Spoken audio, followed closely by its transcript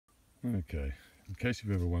Okay, in case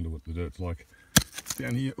you've ever wondered what the dirt's like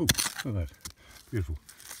down here, oh, look at that, beautiful.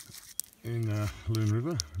 In Lune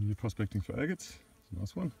River, when you're prospecting for agates, it's a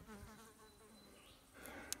nice one.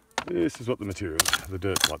 This is what the material, the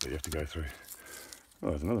dirt's like that you have to go through. Oh,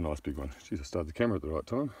 there's another nice big one. Jeez, I started the camera at the right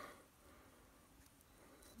time.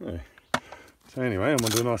 Yeah. So anyway, I'm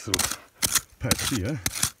onto a nice little patch here.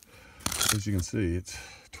 As you can see, it's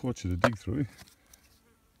torture to dig through.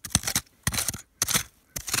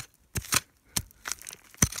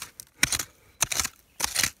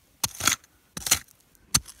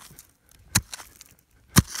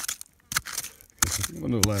 I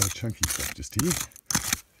want to allow a chunky stuff just here,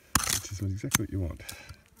 which is exactly what you want.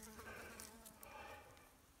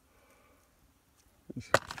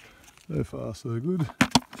 So far so good.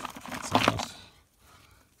 Some nice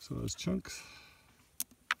sized chunks.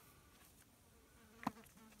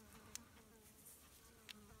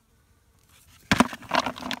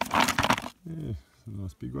 Yeah, some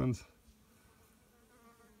nice big ones.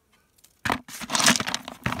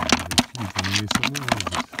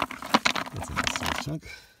 That's a nice size chunk.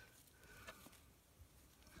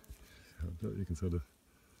 You can sort of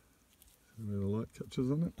see where the light captures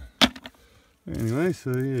on it. Anyway,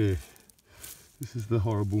 so yeah, this is the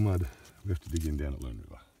horrible mud we have to dig in down at Lune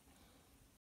River.